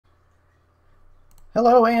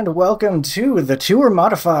Hello and welcome to the Tour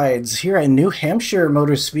Modifieds here at New Hampshire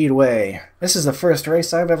Motor Speedway. This is the first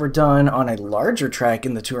race I've ever done on a larger track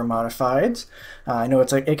in the Tour Modifieds. I know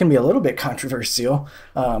it can be a little bit controversial,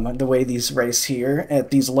 the way these race here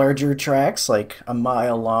at these larger tracks, like a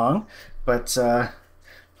mile long, but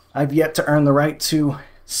I've yet to earn the right to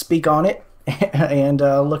speak on it and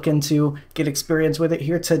looking to get experience with it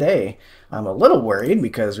here today. I'm a little worried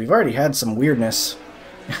because we've already had some weirdness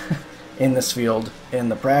in this field in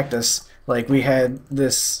the practice. Like, we had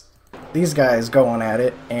these guys going at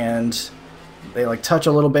it and they like touch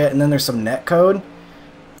a little bit and then there's some net code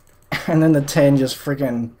and then the 10 just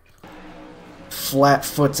freaking flat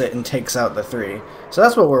foots it and takes out the 3. So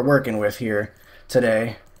that's what we're working with here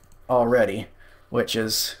today already, which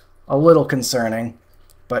is a little concerning,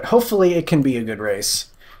 but hopefully it can be a good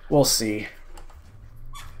race. We'll see.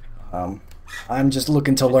 I'm just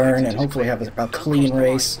looking to learn and hopefully have a clean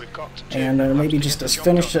race and maybe just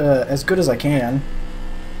finish as good as I can.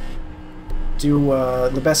 Do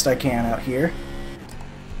the best I can out here.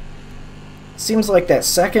 Seems like that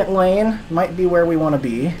second lane might be where we want to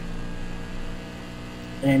be.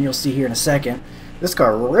 And you'll see here in a second, this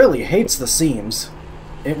car really hates the seams.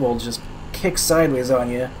 It will just kick sideways on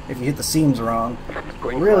you if you hit the seams wrong.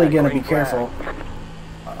 Really gonna be careful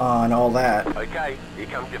on all that. Okay, here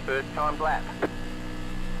comes your first time lap.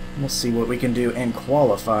 We'll see what we can do in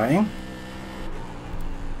qualifying.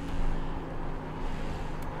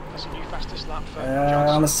 That's a new fastest lap for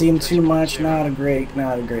On the seam too much, not a great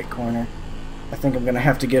corner. I think I'm gonna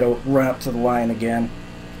have to get a run up to the line again.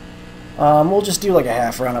 We'll just do like a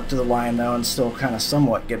half run up to the line though and still kind of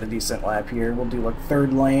somewhat get a decent lap here. We'll do like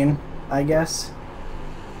third lane, I guess.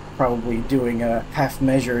 Probably doing a half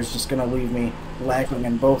measure is just gonna leave me lacking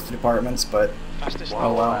in both departments, but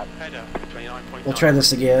oh well. We'll try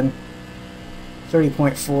this again.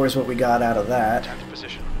 30.4 is what we got out of that.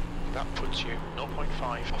 Position. That puts you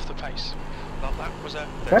 0.5 off the pace. Well, that was a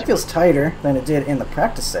Track feels tighter than it did in the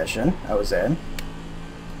practice session I was in,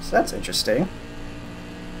 so that's interesting.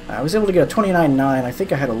 I was able to get a 29.9. I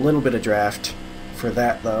think I had a little bit of draft for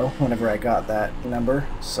that though, whenever I got that number,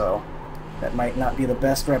 so that might not be the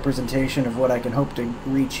best representation of what I can hope to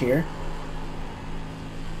reach here.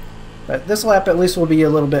 But this lap at least will be a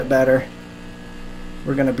little bit better.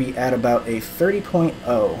 We're going to be at about a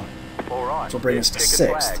 30.0, which will bring us to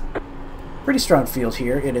 6th. Pretty strong field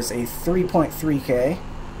here. It is a 3.3K.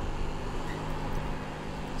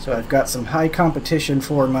 So I've got some high competition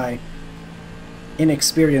for my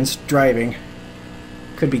inexperienced driving.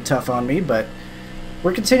 Could be tough on me, but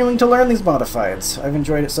we're continuing to learn these modifieds. I've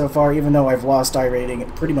enjoyed it so far, even though I've lost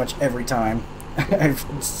iRating pretty much every time I've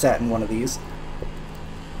sat in one of these.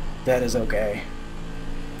 That is okay.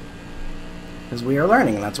 Because we are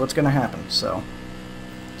learning, and that's what's going to happen. So,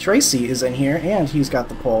 Tracy is in here, and he's got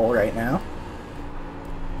the pole right now.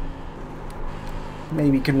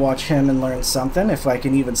 Maybe can watch him and learn something, if I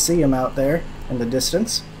can even see him out there in the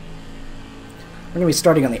distance. We're going to be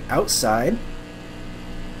starting on the outside.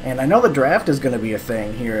 And I know the draft is going to be a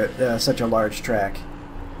thing here at such a large track.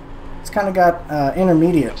 It's kind of got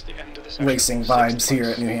intermediate racing vibes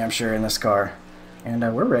here at New Hampshire in this car. And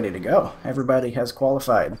we're ready to go. Everybody has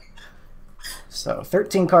qualified. So,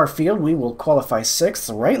 13 car field, we will qualify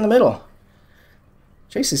 6th, right in the middle.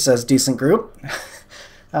 JC says decent group.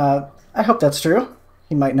 I hope that's true.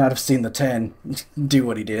 He might not have seen the 10 do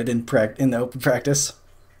what he did in the open practice.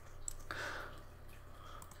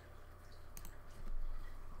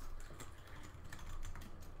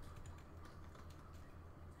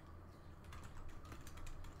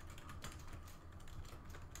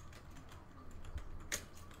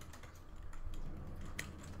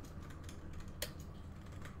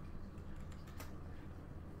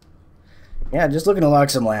 Yeah, just looking to log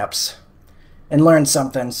some laps and learn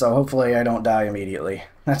something, so hopefully I don't die immediately.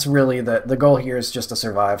 That's really the goal here, is just to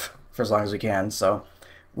survive for as long as we can. So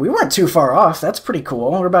we weren't too far off. That's pretty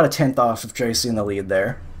cool. We're about a 10th off of Tracy in the lead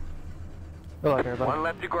there. Good luck, everybody. One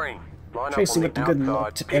lap to green. Line Tracy up with the on good outside.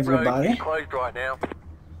 luck to Pit road everybody. is closed right now.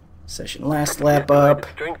 Session last lap up.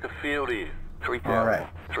 Strength of field is All right.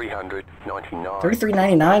 3,399.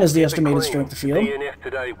 33.99 is the estimated strength of field. DNF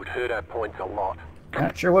today would hurt our points a lot.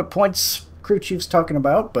 Not sure what points crew chief's talking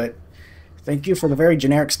about, but thank you for the very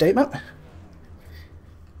generic statement.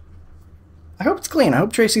 I hope it's clean. I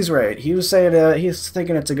hope Tracy's right. He was saying he's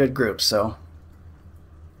thinking it's a good group, so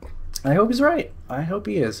I hope he's right. I hope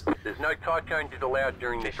he is. There's no tire changes allowed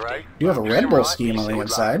during this race. You have a Red Bull scheme on the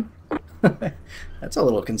inside. That's a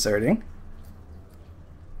little concerning.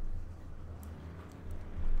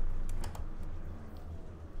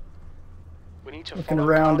 We need to Looking follow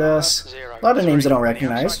around car number us. 0. A lot of names I don't The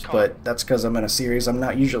recognize, outside column. but that's because I'm in a series I'm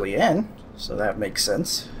not usually in, so that makes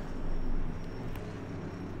sense.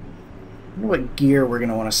 I wonder what gear we're going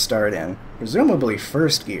to want to start in. Presumably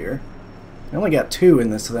first gear. I only got 2 in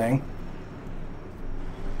this thing.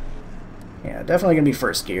 Yeah, definitely going to be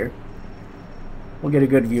first gear. We'll get a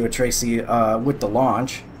good view of Tracy with the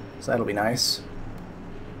launch, so that'll be nice.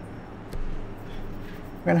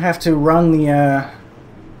 We're going to have to run the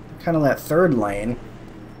kind of that third lane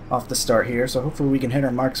off the start here, so hopefully we can hit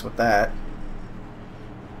our marks with that.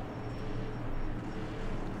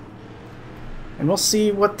 And we'll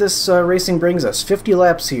see what this racing brings us. 50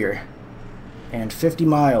 laps here, and 50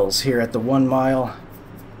 miles here at the 1 mile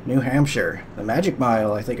New Hampshire. The Magic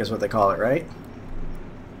Mile, I think is what they call it, right?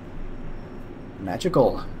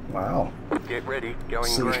 Magical. Wow. Get ready,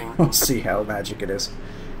 going green. We'll see how magic it is.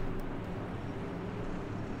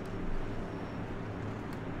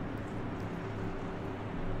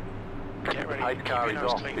 Get ready. Pace Keep car your is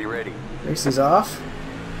nose off, clean. be ready. Race is off.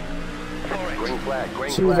 Floor it. Green flag,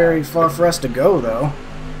 green Too flag. very far for us to go, though.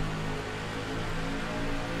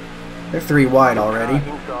 They're 3 wide already,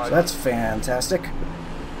 so that's fantastic.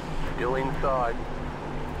 Still inside.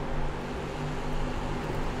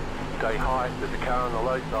 Stay high, there's a car on the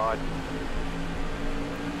low side.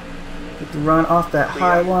 Get the run off that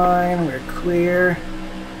high line. We're clear.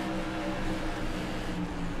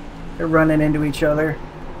 They're running into each other.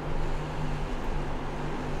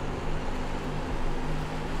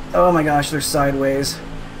 Oh my gosh, they're sideways.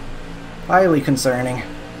 Highly concerning.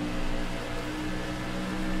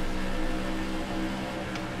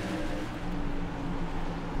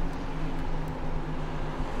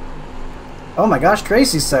 Oh my gosh,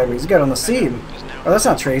 Tracy's sideways. He got on the seat. Oh, that's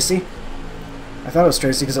not Tracy. I thought it was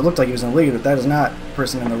Tracy because it looked like he was in the lead, but that is not the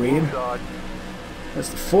person in the lead. Inside, That's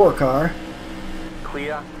the 4 car.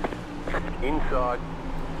 clear. Inside.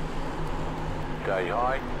 Stay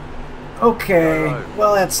high. Okay,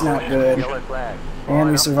 well that's not good. Yellow flag.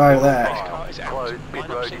 And we survived that. Car is out. Closed, pit Line up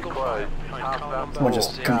road is single closed. file behind Half car up. number Someone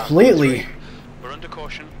just 0. completely We're under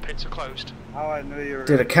caution. Pits are closed.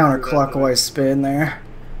 did a counterclockwise spin there.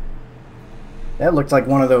 That looked like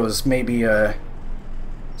one of those maybe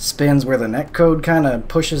spins where the net code kind of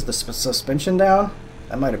pushes the suspension down.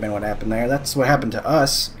 That might have been what happened there. That's what happened to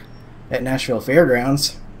us at Nashville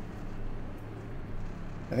Fairgrounds.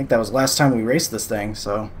 I think that was last time we raced this thing,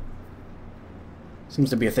 so seems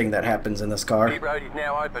to be a thing that happens in this car. Pit road is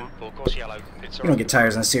now open. Full course yellow. Pits You are don't get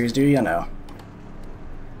tires in a series, do you? I know.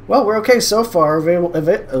 Well, we're okay so far.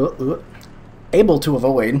 Able to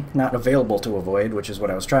avoid, not available to avoid, which is what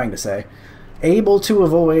I was trying to say. Able to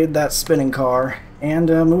avoid that spinning car and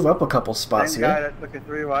move up a couple spots Same guy here. that took a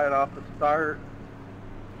 3 wide off the start.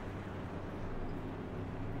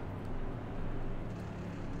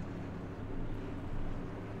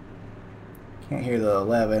 Can't hear the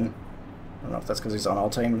 11. I don't know if that's because he's on all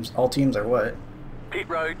teams or what. Pit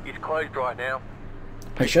road is closed right now.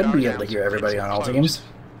 I should be able to hear everybody on all teams.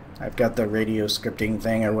 I've got the radio scripting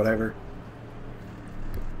thing or whatever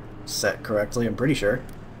set correctly, I'm pretty sure.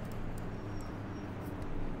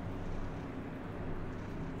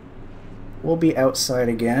 We'll be outside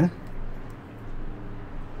again.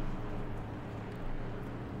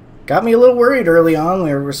 Got me a little worried early on.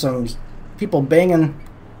 There were some people banging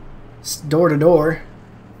door to door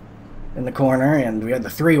in the corner, and we had the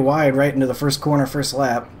 3 wide right into the first corner, first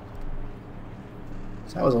lap.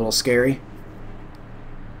 So that was a little scary.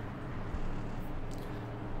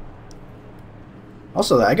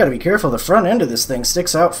 Also, I gotta be careful. The front end of this thing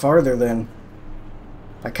sticks out farther than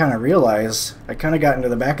I kind of realized. I kind of got into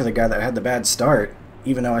the back of the guy that had the bad start,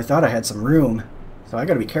 even though I thought I had some room. So I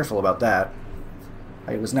gotta be careful about that.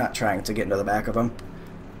 I was not trying to get into the back of him.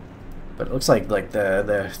 But it looks like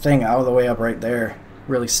the thing all the way up right there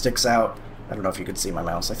really sticks out. I don't know if you can see my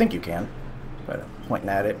mouse. I think you can. But I'm pointing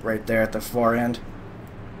at it right there at the far end.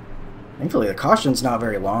 Thankfully the caution's not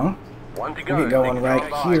very long. One to We go. get going Next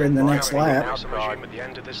right car here in the five. next lap. Race will resume at the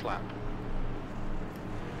end of this lap.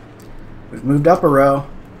 We've moved up a row.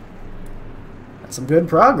 That's some good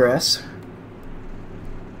progress.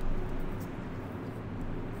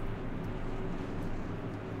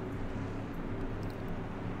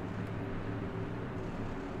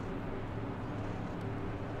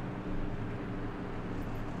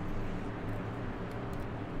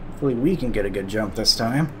 Hopefully we can get a good jump this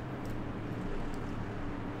time.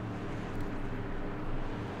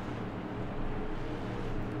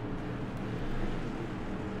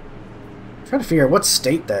 Trying to figure out what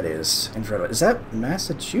state that is in front of it. Is that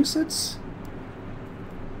Massachusetts?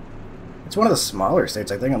 It's one of the smaller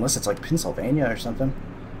states, I think, unless it's like Pennsylvania or something.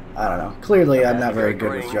 I don't know. Clearly, I'm not very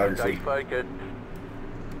good with Stay geography. focused.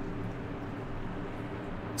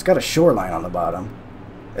 It's got a shoreline on the bottom,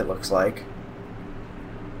 it looks like.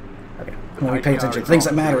 Okay, let me pay attention to things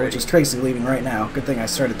that matter, which is Tracy leaving right now. Good thing I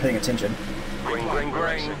started paying attention. Green, green,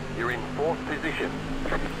 green. You're in 4th position.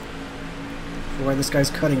 Why this guy's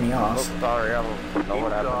cutting me Oh, off. sorry, I don't know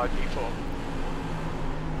what happened. Inside.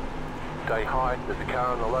 Stay high. There's a car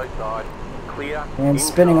on the low side. Clear. And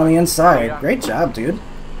spinning on the inside. Clear. Great job, dude.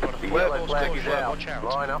 The yellow flag is out.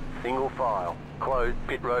 Line up. Single file. Closed.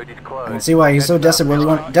 Pit road is closed. I can see why he's so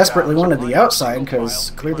desperately wanted the outside, because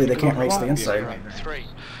clearly they can't race the inside. 3.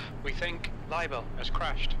 We think Libel has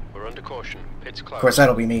crashed. We're under caution. Pit's closed. Of course,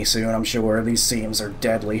 that'll be me soon, I'm sure. These seams are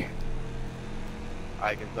deadly.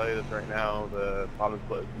 I can tell you this right now, the bottom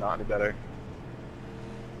split is not any better.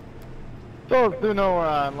 So let's do know we're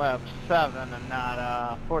on lap 7 and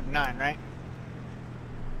not 49, right?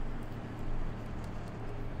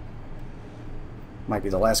 Might be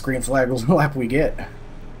the last green flag lap we get.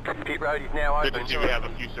 Pit road is now open. Do we have a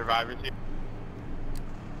few survivors here?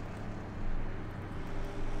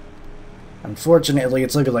 Unfortunately,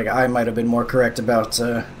 it's looking like I might have been more correct about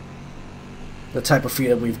the type of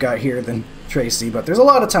field we've got here than Tracy, but there's a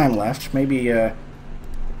lot of time left. Maybe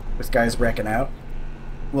this guy's wrecking out.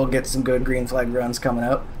 We'll get some good green flag runs coming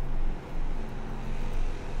up.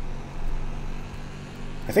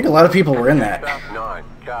 I think a lot of people were in that, 9.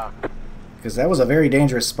 Car. because that was a very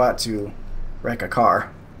dangerous spot to wreck a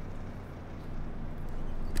car.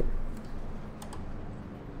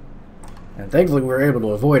 And thankfully we were able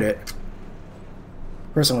to avoid it.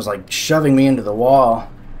 Person was like shoving me into the wall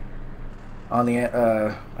on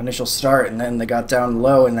the initial start, and then they got down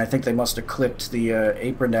low, and I think they must have clipped the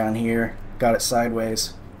apron down here, got it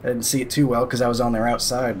sideways. I didn't see it too well because I was on their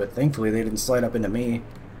outside, but thankfully they didn't slide up into me.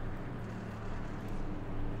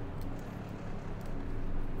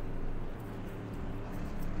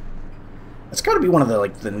 It's got to be one of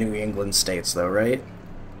the New England states, though, right?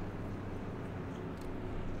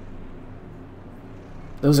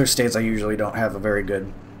 Those are states I usually don't have a very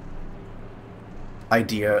good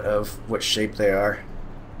idea of what shape they are.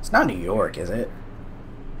 It's not New York, is it?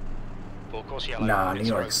 Full course yellow. Nah, New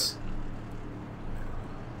Pits are York's...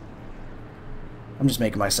 I'm just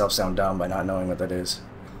making myself sound dumb by not knowing what that is.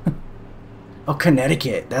 Oh,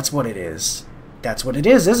 Connecticut. That's what it is. That's what it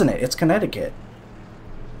is, isn't it? It's Connecticut.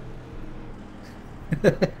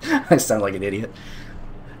 I sound like an idiot.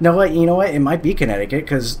 No, what? You know what? It might be Connecticut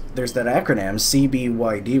because there's that acronym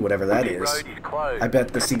CBYD, whatever that Pit is. road is closed. I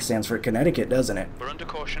bet the C stands for Connecticut, doesn't it? We're under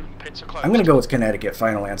caution. Pits are closed. I'm gonna go with Connecticut.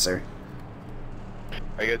 Final answer.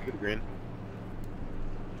 Are you guys good green?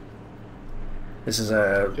 This is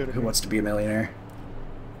Who Wants to Be a Millionaire?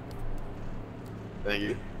 Thank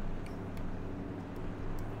you.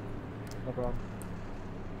 No problem.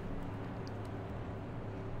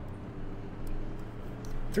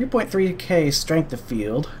 3.3k strength of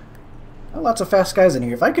field. Oh, lots of fast guys in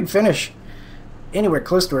here. If I could finish anywhere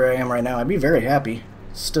close to where I am right now, I'd be very happy.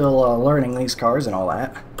 Still learning these cars and all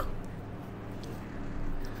that.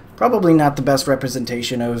 Probably not the best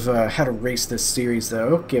representation of how to race this series,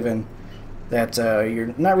 though, given that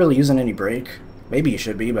you're not really using any brake. Maybe you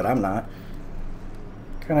should be, but I'm not.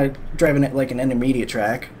 Kind of driving it like an intermediate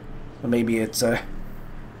track. But maybe it's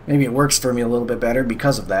maybe it works for me a little bit better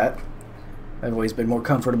because of that. I've always been more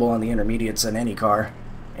comfortable on the intermediates than any car,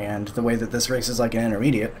 and the way that this race is like an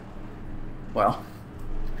intermediate, well,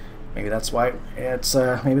 maybe that's why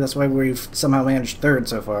we've somehow managed third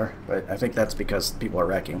so far. But I think that's because people are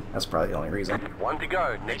wrecking. That's probably the only reason. 1 to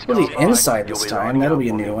go. Next Well, the outside. inside You'll this be time. lining That'll up be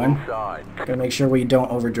a on new the one. inside. Gotta make sure we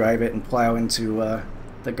don't overdrive it and plow into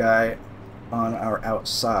the guy on our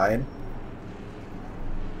outside.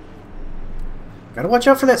 Gotta watch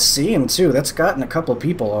out for that seam too. That's gotten a couple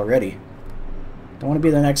people already. Don't want to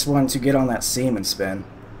be the next one to get on that seam and spin.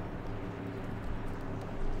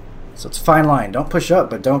 So it's a fine line. Don't push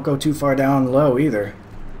up, but don't go too far down low either.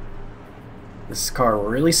 This car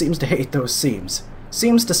really seems to hate those seams.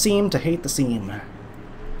 Seems to hate the seam.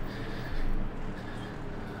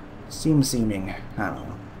 Seeming. I don't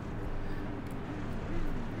know.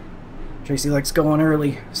 Tracy likes going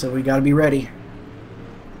early, so we gotta be ready.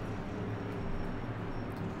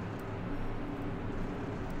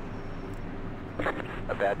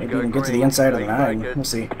 About to Maybe go we can get to the green. inside of the Stay 9. focused. We'll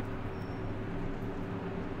see.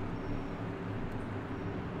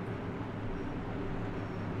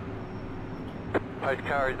 Post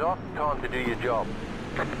car is off. Time to do your job.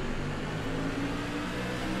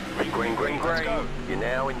 Green, green, Let's green. go. You're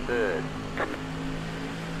now in 3rd.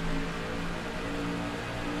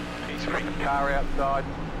 P3. Car outside.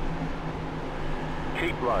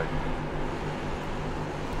 Keep low.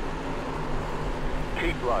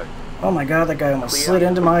 Keep low. Oh my god, that guy almost slid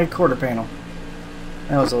into my quarter panel.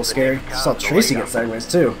 That was a little scary. Saw Tracy get sideways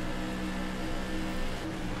too.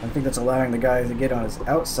 I think that's allowing the guy to get on his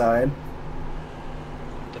outside.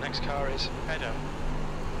 The next car is Edo.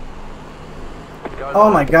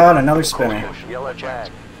 Oh my god, another spinner. Yellow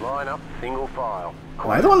flag. Line up, single file. Am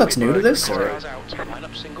I the one that's new to this? Next Or? car's out. Line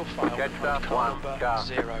up single file. Catch that Car one, number car.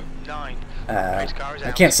 09. Next car is I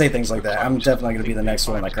out. can't say things like that. I'm definitely going to be the next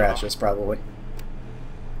one that crashes, probably.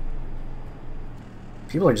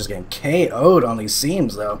 People are just getting KO'd on these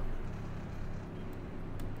seams, though.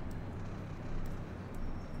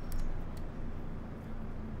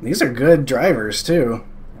 These are good drivers, too.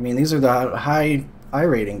 I mean, these are the high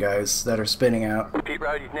iRating guys that are spinning out. Pit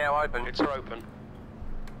road is now open. Pits are open.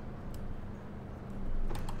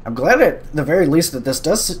 I'm glad at the very least that this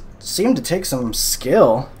does seem to take some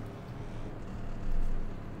skill.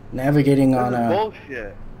 Navigating on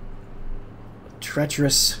bullshit.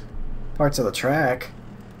 treacherous parts of the track.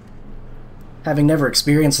 Having never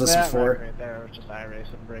experienced this That before. right there was just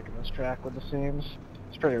iRacing breaking this track with the seams.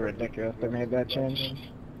 It's pretty ridiculous they made that change.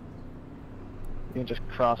 You can just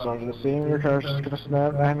cross over the seam, your car's just gonna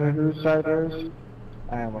snap behind the whose side there's.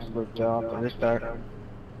 I almost looped off the restart.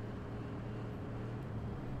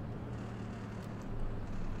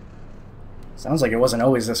 Sounds like it wasn't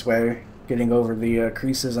always this way, getting over the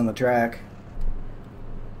creases on the track.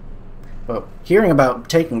 But hearing about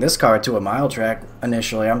taking this car to a mile track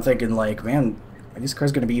initially, I'm thinking like, man, are these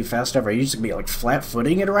cars going to be fast ever? Are you just going to be like flat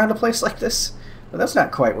footing it around a place like this? But that's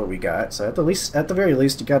not quite what we got. So at the very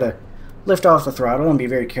least, you got to lift off the throttle and be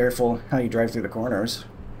very careful how you drive through the corners.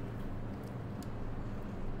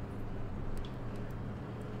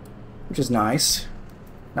 Which is nice.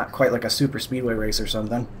 Not quite like a super speedway race or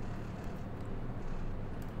something.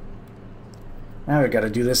 Now I've got to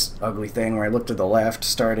do this ugly thing where I look to the left,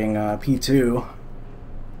 starting P2.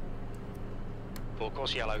 Full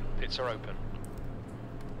course yellow. Pits are open.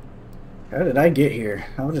 How did I get here?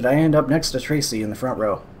 How did I end up next to Tracy in the front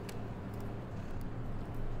row?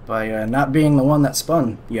 By not being the one that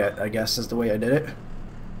spun yet, I guess is the way I did it.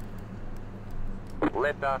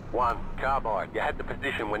 Letter 1, carbide. You had the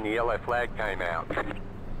position when the yellow flag came out.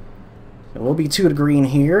 So we'll be 2 to green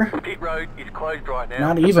here. Pit road is closed right now.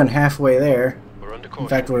 Not even halfway there. We're under caution. In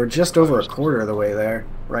fact, we're just over a quarter of the way there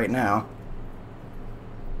right now.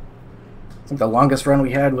 I think the longest run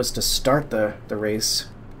we had was to start the race.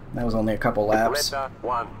 That was only a couple laps. Letter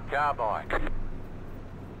 1, carbide.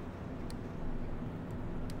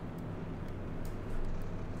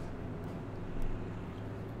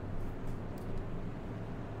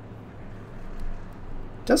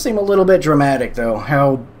 Does seem a little bit dramatic, though,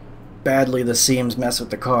 how badly the seams mess with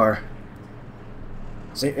the car.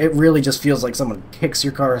 It really just feels like someone kicks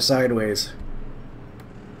your car sideways.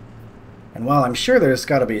 And while I'm sure there's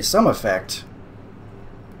got to be some effect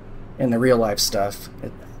in the real-life stuff,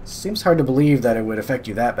 it seems hard to believe that it would affect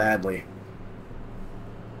you that badly.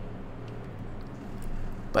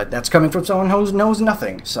 But that's coming from someone who knows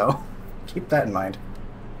nothing, so keep that in mind.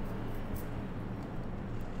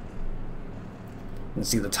 You can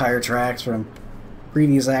see the tire tracks from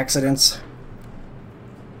previous accidents.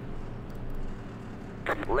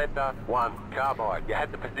 Letter 1, carbide. You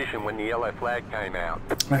had the position when the yellow flag came out.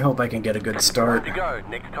 I hope I can get a good start. Time to go.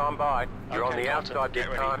 Next time by. You're on Okay, the Dalton, outside this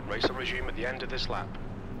get ready. time. Race will resume at the end of this lap.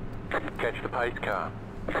 Catch the pace car.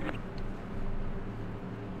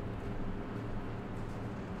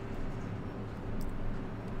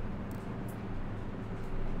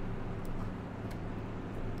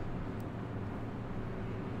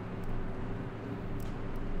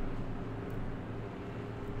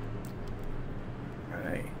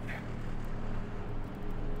 Right.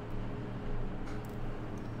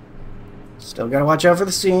 Still gotta watch out for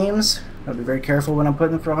the seams. I'll be very careful when I'm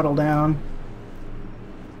putting the throttle down.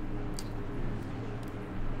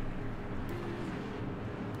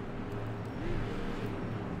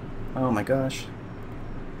 Oh my gosh.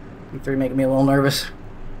 P3 making me a little nervous.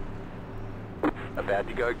 About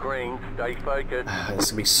to go green. Stay focused. This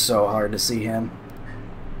is gonna be so hard to see him.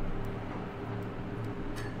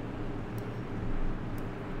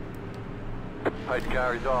 Pace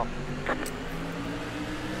car is off.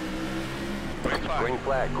 Green flag. Green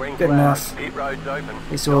flag. Green Good flag. enough. Pit road's open.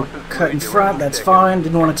 Okay, so we'll Nice and cut in smooth. You're front, running that's second. fine.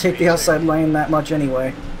 Didn't want to take the outside lane that much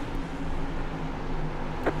anyway.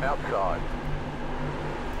 Outside.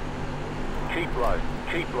 Keep low.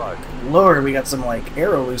 Keep low. Lord, we got some like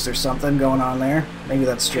aero loose or something going on there. Maybe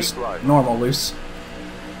that's just Keep low. normal loose.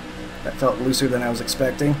 That felt looser than I was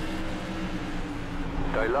expecting.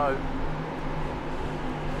 Stay low.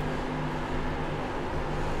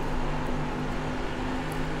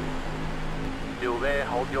 Still there.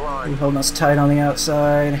 Hold your He's line. holding us tight on the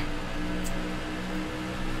outside.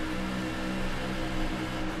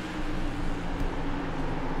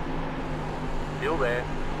 Still there.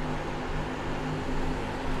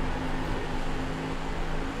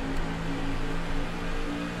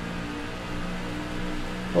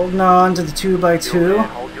 Holding on to the 2x2. Still there.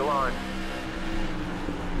 Hold your line.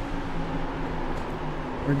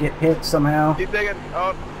 Or get hit somehow. Keep digging.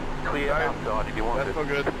 Oh, Clear outside if you want that's to.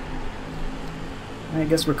 no good. I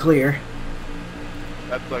guess we're clear.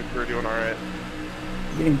 That's like we're doing alright.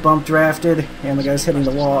 Getting bump drafted, and the guy's hitting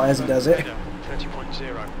the wall as he does it.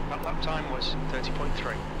 30.0. That lap time was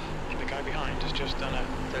 30.3. The guy behind has just done a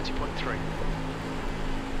 30.3.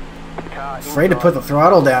 Car Afraid to inside. put the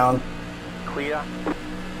throttle down. Clear.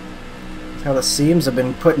 That's how the seams have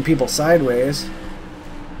been putting people sideways.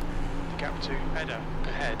 The gap to header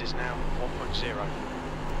ahead is now 1.0.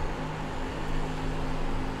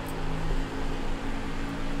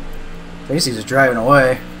 Tracy's just driving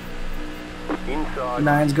away. Inside.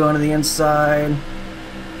 Nine's going to the inside.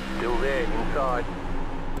 Still there. Inside.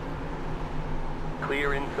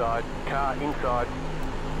 Clear inside. Car inside.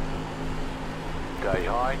 Stay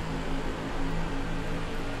high.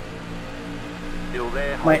 Still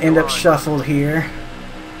there. Hold Might your end up line. shuffled here.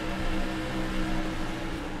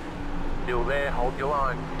 Still there. Hold your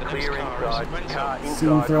line. The next Clear car is inside. Menzel. Car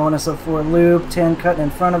Seam inside. throwing us up for a loop. 10 cutting in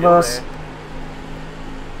front of Still us. there.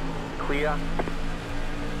 Clear.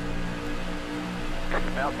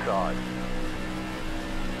 Outside.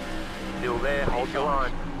 Still there. Hold your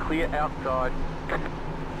line. Clear outside.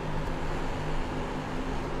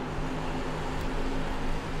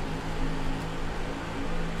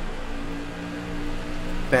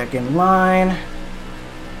 Back in line.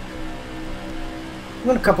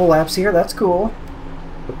 Doing a couple laps here, that's cool.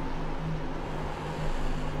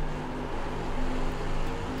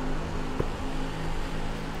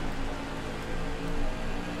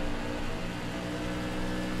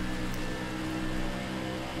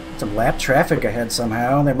 Some lap traffic ahead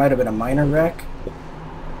somehow. There might have been a minor wreck.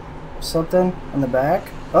 Something in the back.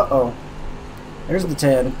 Uh-oh. There's the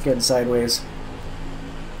 10 getting sideways.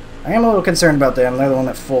 I am a little concerned about them. They're the one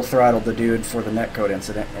that full throttled the dude for the netcode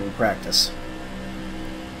incident in practice.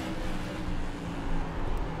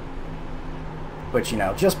 Which, you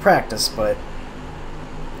know, just practice, but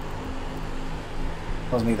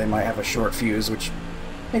tells me they might have a short fuse, which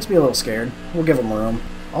makes me a little scared. We'll give them room.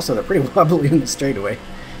 Also, they're pretty wobbly in the straightaway.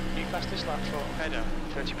 New fastest lap for header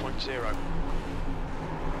 30.0.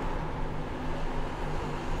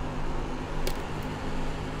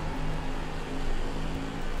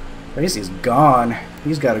 Tracy's gone.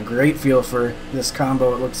 He's got a great feel for this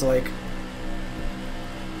combo, it looks like.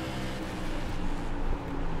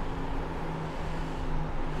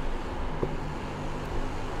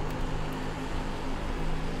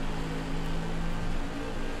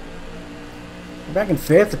 We're back in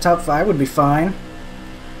 5th. The top 5 would be fine.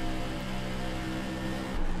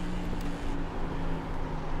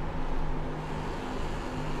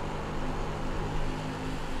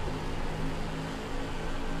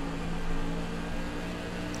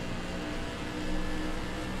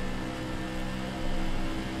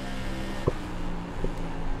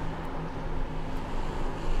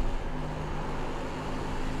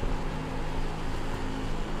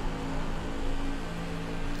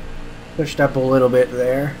 Pushed up a little bit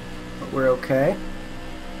there, but we're okay.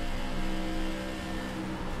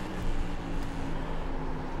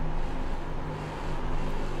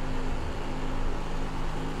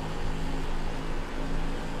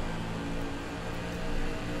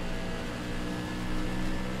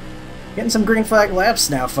 Getting some green flag laps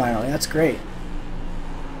now finally, that's great.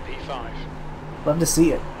 P5. Love to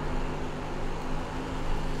see it.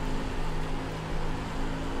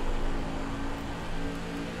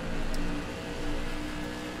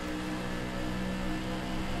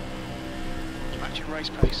 Matching race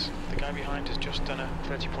pace. The guy behind has just done a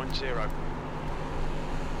 30.0.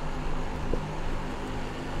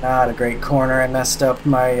 Not a great corner. I messed up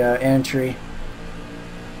my entry.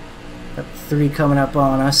 Got 3 coming up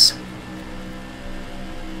on us.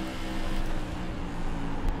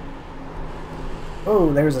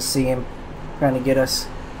 Oh, there's a seam trying to get us.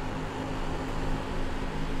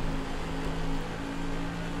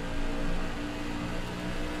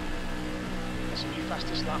 That's a new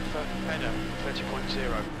fastest lap for header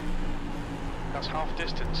 30.0. That's half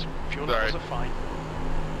distance. Fuel levels are fine.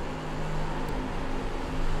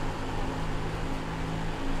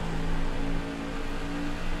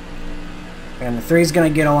 And the 3's gonna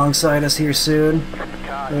get alongside us here soon.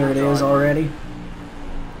 Car There it is inside. already.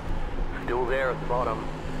 Still there at the bottom.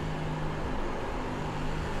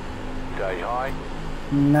 Stay high.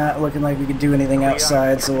 Not looking like we could do anything Clear.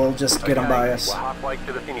 outside, so we'll just get them Okay, by us. We're halfway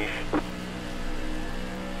to the finish.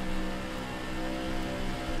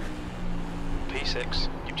 P6.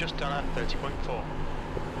 You've just done a 30.4.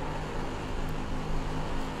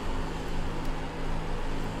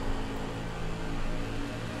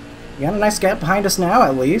 We got a nice gap behind us now,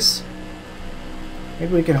 at least.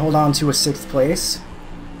 Maybe we can hold on to a 6th place.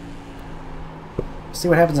 See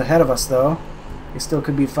what happens ahead of us, though. We still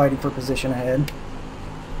could be fighting for position ahead.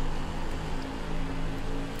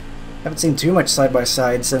 Haven't seen too much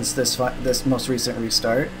side-by-side since this most recent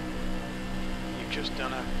restart. You've just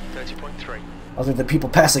done a 30.3. Other than people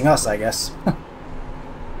passing us, I guess.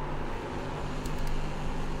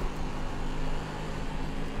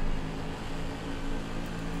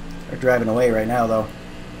 They're driving away right now, though.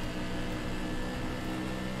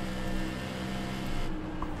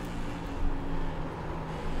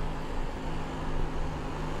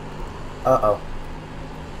 Uh-oh.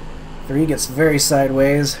 3 gets very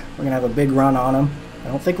sideways. We're going to have a big run on him. I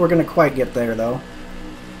don't think we're going to quite get there, though.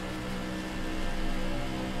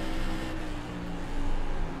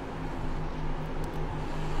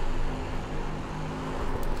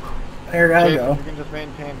 There I go. If you can just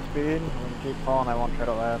maintain speed, when you keep falling, I won't try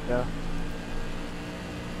to last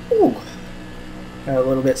you. Ooh. Got a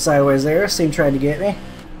little bit sideways there. Steam tried to get me.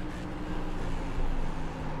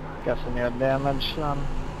 Guessing you had damage, son.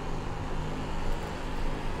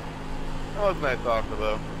 That was a nice offer,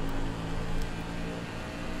 though.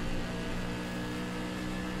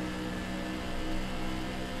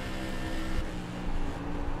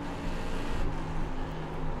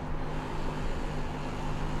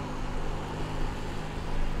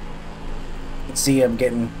 You can see I'm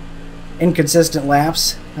getting inconsistent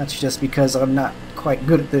laps. That's just because I'm not quite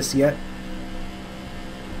good at this yet.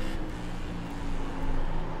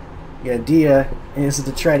 The idea is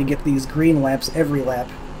to try to get these green laps every lap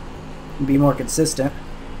and be more consistent.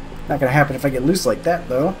 Not gonna happen if I get loose like that,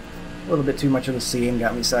 though. A little bit too much of the seam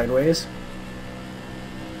got me sideways.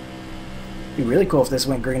 Be really cool if this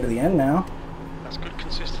went green to the end now. That's good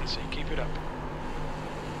consistency. Keep it up.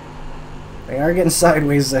 They are getting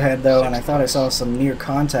sideways ahead, though, and I thought I saw some near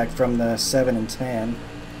contact from the 7 and 10.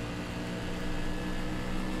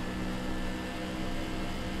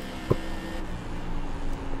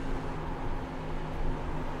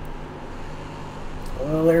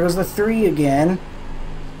 Well, there was the 3 again.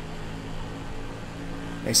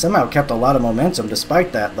 They somehow kept a lot of momentum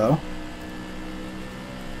despite that, though.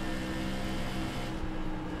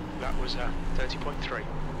 That was a 30.3.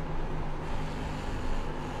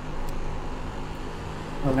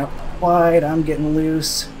 Oh, no, wide. I'm getting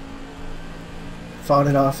loose. Fought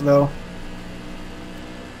it off, though.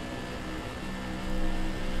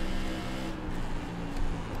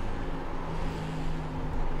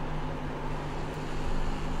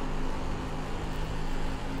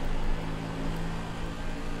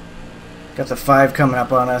 Got the 5 coming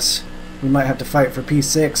up on us. We might have to fight for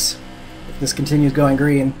P6 if this continues going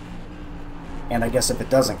green. And I guess if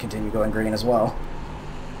it doesn't continue going green as well.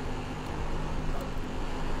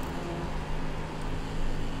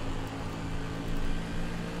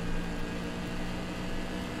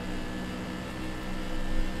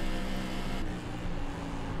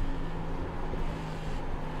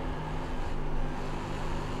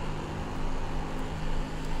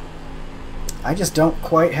 I just don't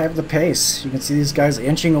quite have the pace. You can see these guys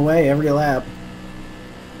inching away every lap.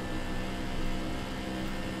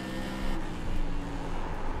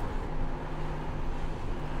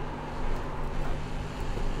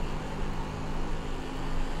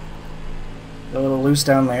 A little loose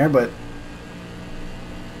down there, but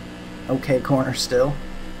okay corner still.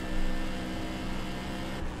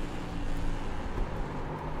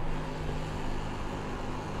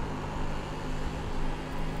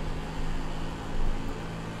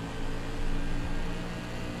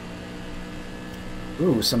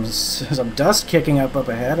 Ooh, some dust kicking up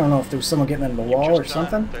ahead. I don't know if there was someone getting into the wall or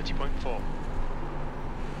something. 30.4.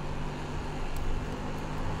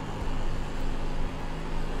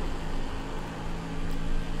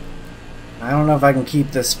 I don't know if I can keep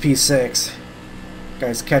this P6.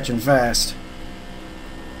 Guy's catching fast.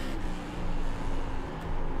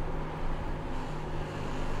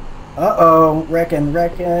 Uh-oh, reckon.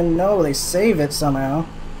 No, they save it somehow.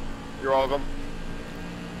 You're welcome.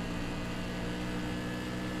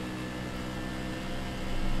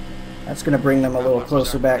 That's going to bring them a little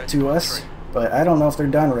closer back to us, but I don't know if they're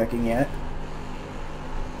done wrecking yet.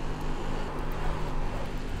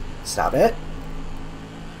 Stop it.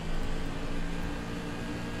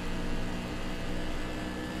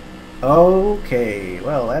 Okay,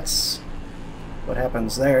 well, that's what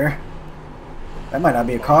happens there. That might not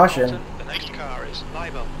be a caution. The next car is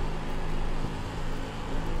liable.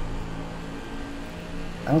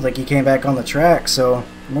 I don't think he came back on the track, so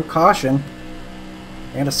no caution.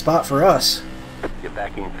 And a spot for us. You're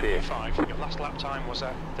back in fifth. 5. Your last lap time was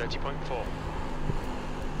at 30.4.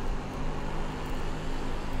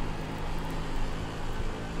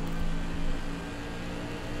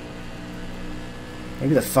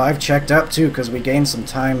 Maybe the 5 checked up too, because we gained some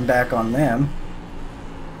time back on them.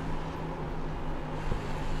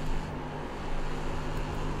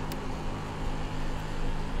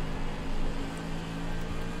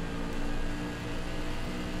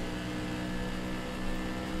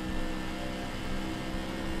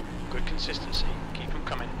 Good consistency. Keep them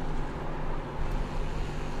coming.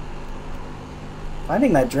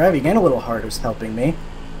 Finding that driving in a little hard is helping me.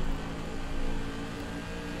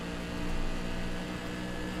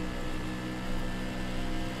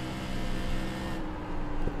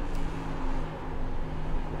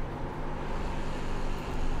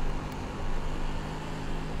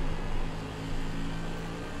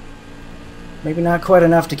 Maybe not quite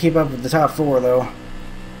enough to keep up with the top 4 though.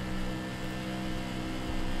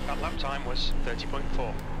 That lap time was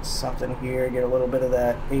 30.4. Something here, get a little bit of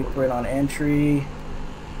that apron on entry.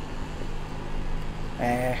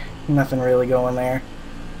 Nothing really going there.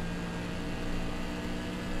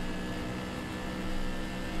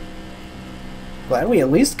 Glad we at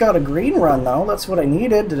least got a green run though. That's what I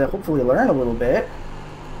needed to hopefully learn a little bit.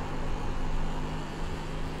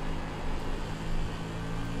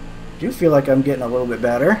 Do feel like I'm getting a little bit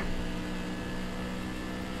better.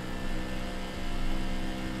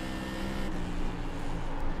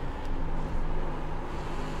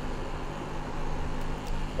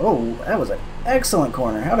 Oh, that was an excellent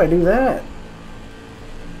corner. How'd I do that?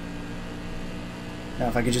 Now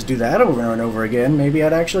if I could just do that over and over again, maybe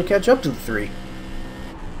I'd actually catch up to the 3.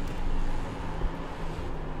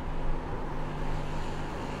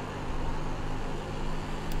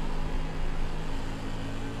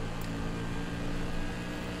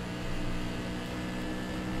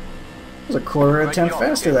 It was a quarter of a tenth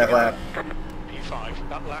faster that lap. P5.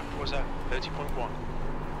 That lap was at 30.1.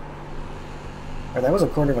 Or that was a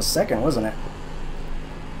quarter of a second, wasn't it?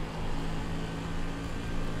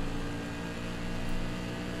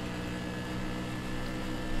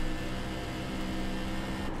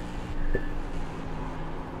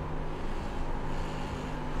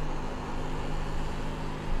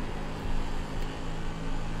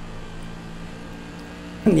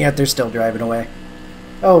 And yet they're still driving away.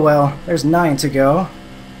 Oh well, there's 9 to go.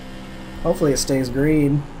 Hopefully it stays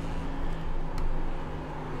green.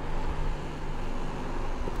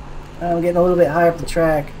 I'm getting a little bit high up the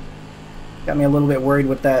track. Got me a little bit worried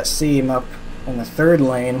with that seam up in the 3rd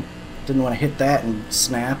lane. Didn't want to hit that and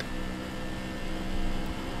snap.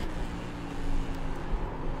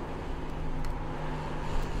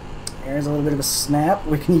 There's a little bit of a snap.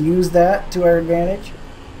 We can use that to our advantage.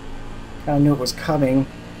 Kind of knew it was coming,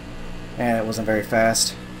 and it wasn't very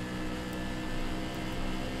fast.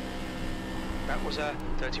 That was at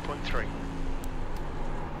 30.3.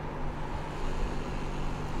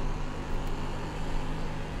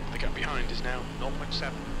 The gap behind is now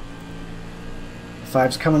 0.7. The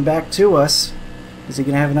 5's coming back to us. Is he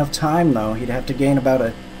going to have enough time, though? He'd have to gain about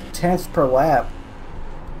a 10th per lap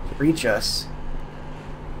to reach us.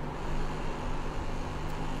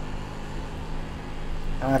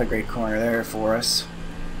 Not a great corner there for us.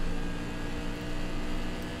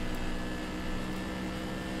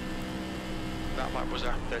 That lap was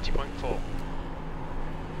at 30.4.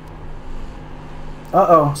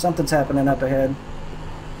 Uh-oh, something's happening up ahead.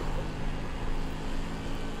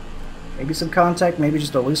 Maybe some contact, maybe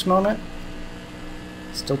just a loose moment.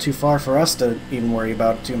 Still too far for us to even worry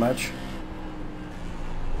about it too much.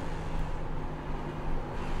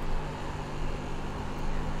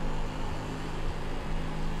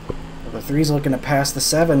 The 3's looking to pass the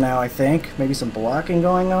 7 now, I think. Maybe some blocking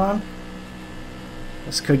going on.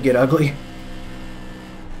 This could get ugly.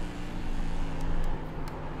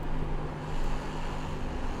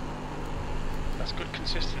 That's good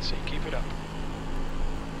consistency. Keep it up.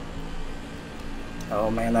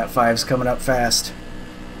 Oh man, that 5's coming up fast.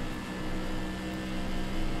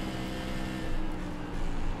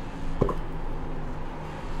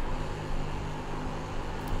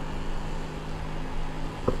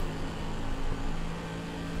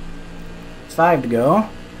 It's 5 to go.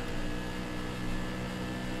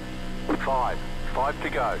 5 to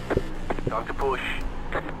go. Time to push.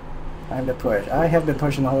 Time to push. I have been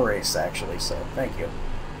pushing the whole race, actually, so thank you.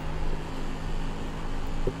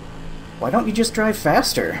 Why don't you just drive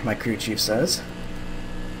faster, my crew chief says.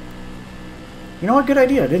 You know what, good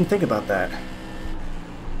idea, I didn't think about that.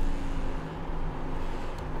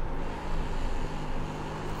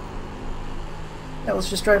 Yeah, let's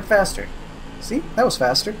just drive faster. See? That was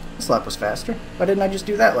faster. This lap was faster. Why didn't I just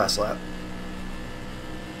do that last lap?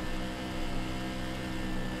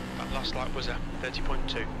 That last lap was a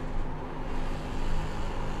 30.2.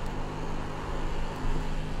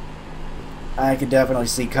 I could definitely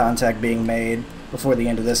see contact being made before the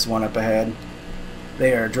end of this one up ahead.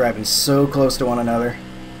 They are driving so close to one another.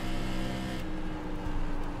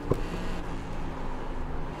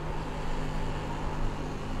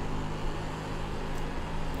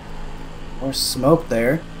 More smoke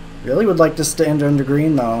there. Really would like to stand under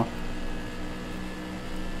green though.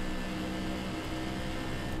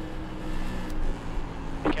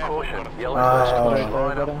 Caution, yellow Oh. flag,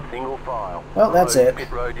 line up, single file. Well, that's Below, it.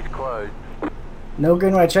 Pit road is closed. No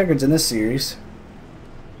green white checkers in this series.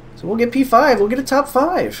 So we'll get P5. We'll get a top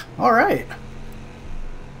 5. Alright.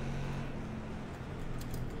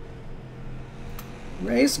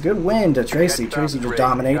 Race, good win to Tracy. Tracy just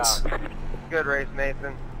dominates. Good race,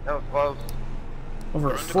 Nathan. That was close. Over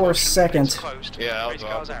a Under 4-second caution, pit's closed. Yeah, that was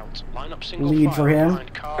Race cars awesome. out. Line up single lead file for him.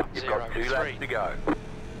 behind car You've got 2 laps 03. to go.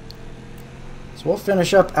 So we'll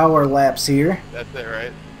finish up our laps here. That's it,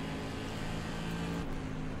 right?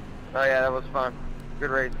 Oh yeah, that was fun. Good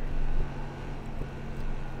race.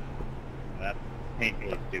 That's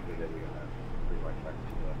painfully stupid that we have pretty much back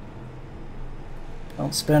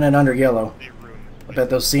Don't spin it under yellow. they ruined I this bet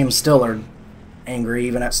those seams still are angry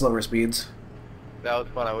even at slower speeds. That was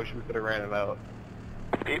fun. I wish we could have ran it out.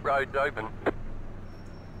 Pit road's open.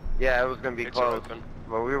 Yeah, it was gonna be It's close. open.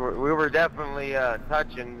 But we were definitely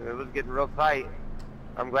touching. It was getting real tight.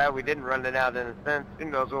 I'm glad we didn't run it out in a sense. Who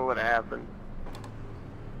knows what would have happened?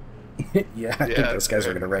 Yeah, I think Yeah, those guys are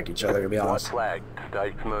going to wreck each other, to be White honest. flag,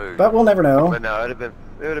 stay smooth. But we'll never know. But no, it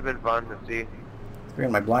would have been fun to see. If you're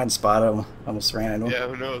in my blind spot, I almost ran into him. Yeah,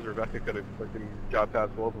 who knows? Rebecca could have fucking got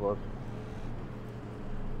past both of us.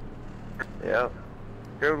 Yeah.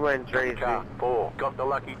 Good win, Tracy. Car 4, got the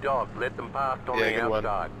lucky dog. Let them pass on Yeah, the good one.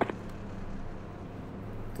 outside.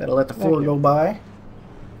 Gotta let the Thank 4 you. go by.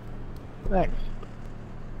 Thanks.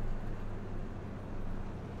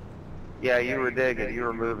 Yeah, you were digging. You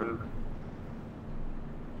were moving.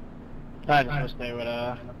 I just wish they would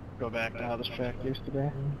go back to how this track used to be.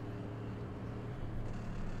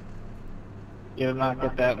 You did not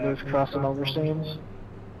get that loose crossing over seams.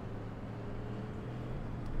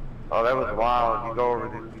 Oh, that was wild. You go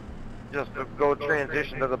over just to go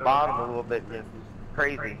transition to the bottom a little bit. It's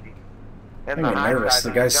crazy. I'm And the getting high nervous. side The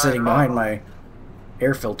was guy's giant sitting behind bump. my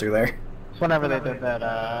air filter there. It's whenever they did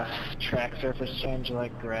that track surface change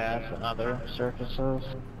like grass and other surfaces.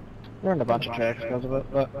 There aren't a bunch of tracks because of it,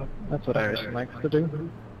 but that's what iRacing likes to do.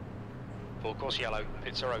 Full course yellow.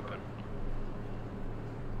 Pits are open.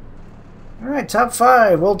 Alright, top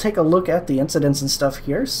 5. We'll take a look at the incidents and stuff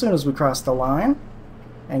here as soon as we cross the line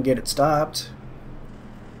and get it stopped.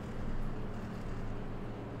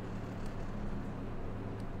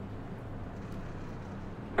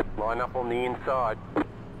 Line up on the inside.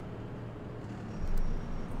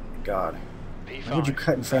 God. P5. Why would you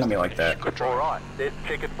cut in front of me like that? Good drive. Alright, there's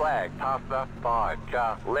checkered flag. Pasta 5,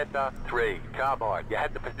 car letter 3, carbide. You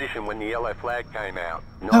had the position when the yellow flag came out.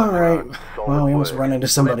 Alright, Solid well, we almost work. run into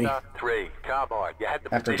somebody. Letter 3, carbide. You had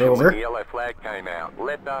the After position Dover. when the yellow flag came out.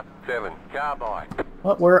 Letter 7, carbide.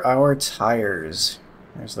 What were our tires?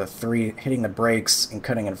 There's the 3 hitting the brakes and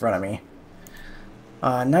cutting in front of me.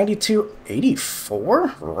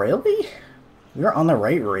 92.84? Really? We were on the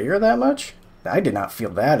right rear that much? I did not feel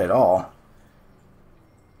that at all.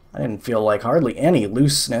 I didn't feel like hardly any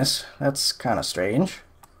looseness. That's kind of strange.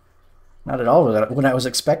 Not at all what I was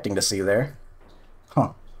expecting to see there. Huh.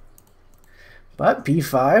 But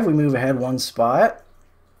P5, we move ahead 1 spot.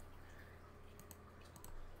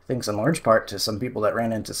 Thanks in large part to some people that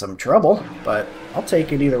ran into some trouble, but I'll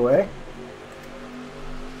take it either way.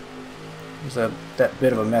 It was that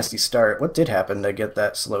bit of a messy start. What did happen to get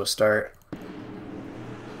that slow start?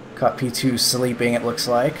 Caught P2 sleeping, it looks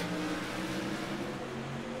like.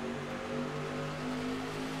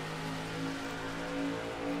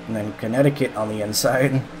 And then Connecticut on the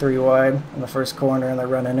inside, 3 wide in the first corner, and they're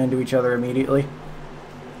running into each other immediately.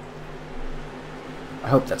 I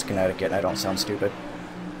hope that's Connecticut and I don't sound stupid.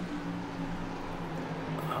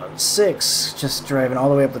 6, just driving all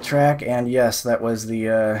the way up the track, and yes, that was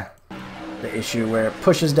the issue where it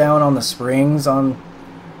pushes down on the springs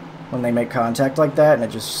when they make contact like that, and it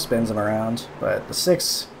just spins them around. But the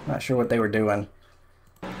 6, not sure what they were doing.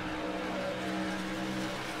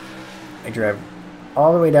 They drive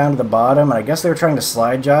all the way down to the bottom, and I guess they were trying to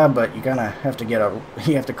slide job, but you kind of have to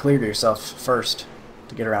you have to clear yourself first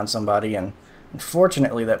to get around somebody, and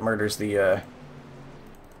unfortunately that murders the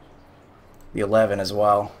 11 as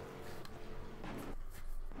well.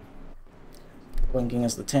 Blinking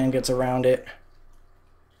as the 10 gets around it.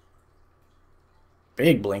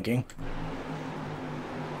 Big blinking.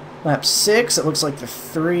 Lap 6, it looks like the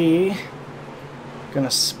 3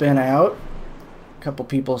 gonna spin out. A couple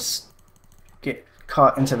people get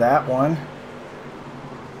caught into that one.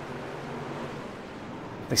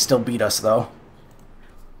 They still beat us though.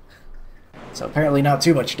 So apparently not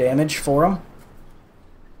too much damage for them.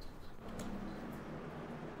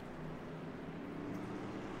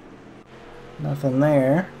 Nothing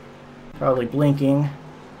there. Probably blinking.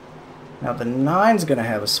 Now the 9's gonna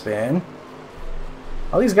have a spin.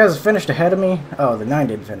 All these guys have finished ahead of me. Oh, the 9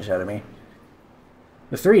 didn't finish ahead of me.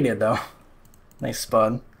 The 3 did though. Nice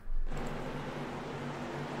spun.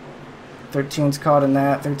 13's caught in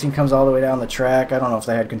that. 13 comes all the way down the track. I don't know if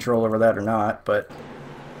they had control over that or not, but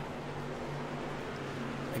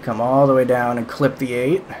they come all the way down and clip the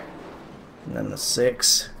 8. And then the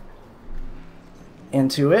 6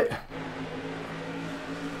 into it.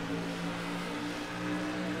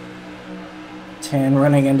 10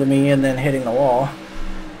 running into me and then hitting the wall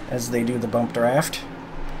as they do the bump draft.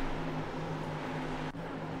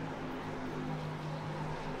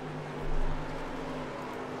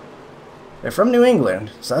 They're from New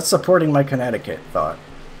England, so that's supporting my Connecticut thought.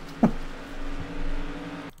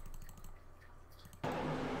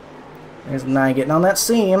 There's the 9 getting on that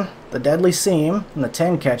seam, the deadly seam, and the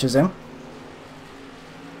 10 catches him.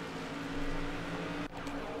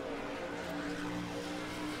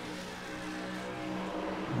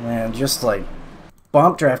 And just like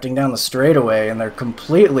bump drafting down the straightaway, and they're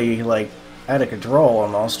completely like out of control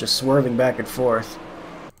almost, just swerving back and forth.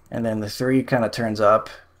 And then the 3 kind of turns up.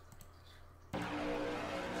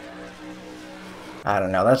 I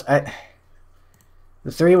don't know,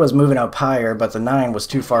 the 3 was moving up higher, but the 9 was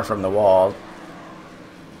too far from the wall.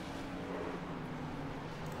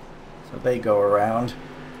 So they go around.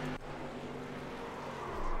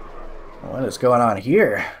 What is going on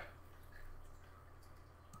here?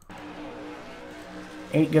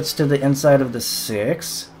 8 gets to the inside of the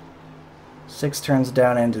 6. 6 turns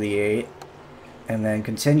down into the 8. And then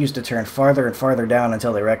continues to turn farther and farther down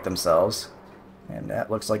until they wreck themselves. And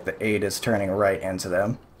that looks like the 8 is turning right into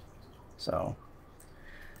them. So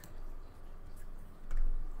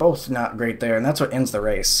both not great there, and that's what ends the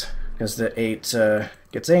race. Because the 8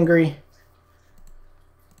 gets angry.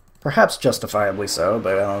 Perhaps justifiably so,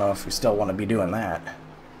 but I don't know if we still want to be doing that.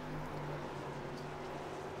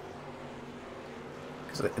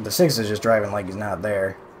 The 6 is just driving like he's not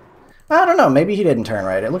there. I don't know, maybe he didn't turn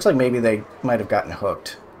right. It looks like maybe they might have gotten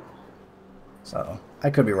hooked. So, I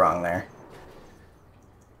could be wrong there.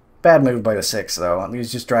 Bad move by the 6 though.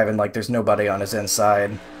 He's just driving like there's nobody on his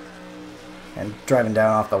inside. And driving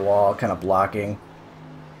down off the wall, kind of blocking.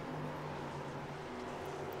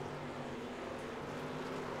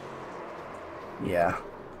 Yeah.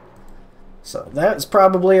 So that's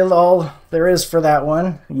probably all there is for that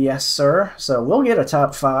one. Yes, sir. So we'll get a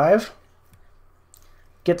top 5.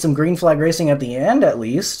 Get some green flag racing at the end, at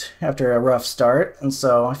least, after a rough start. And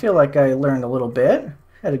so I feel like I learned a little bit.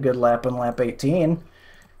 Had a good lap on lap 18.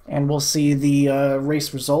 And we'll see the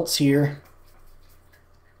race results here.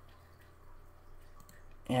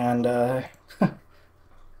 And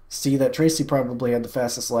see that Tracy probably had the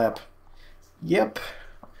fastest lap. Yep.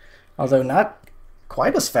 Although not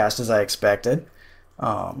quite as fast as I expected.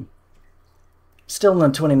 Still in the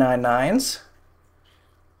 29.9s.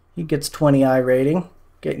 He gets 20 iRating,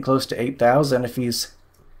 getting close to 8,000 if he's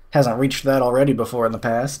hasn't reached that already before in the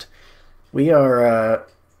past. We are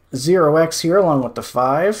 0x here along with the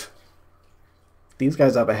 5. These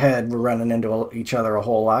guys up ahead, we're running into each other a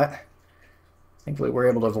whole lot. Thankfully we're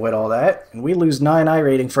able to avoid all that. And we lose 9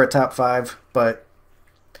 iRating for a top 5, but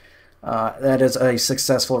that is a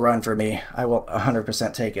successful run for me. I will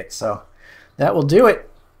 100% take it. So that will do it.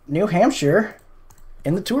 New Hampshire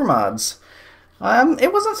in the tour mods.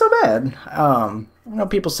 It wasn't so bad. I know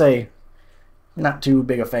people say not too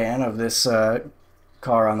big a fan of this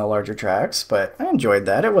car on the larger tracks, but I enjoyed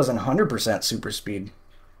that. It wasn't 100% super speed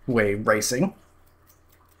way racing.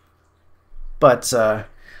 But,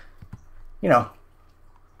 you know,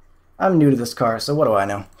 I'm new to this car, so what do I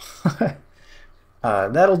know?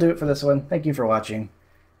 That'll do it for this one. Thank you for watching.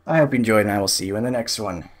 I hope you enjoyed, and I will see you in the next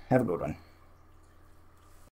one. Have a good one.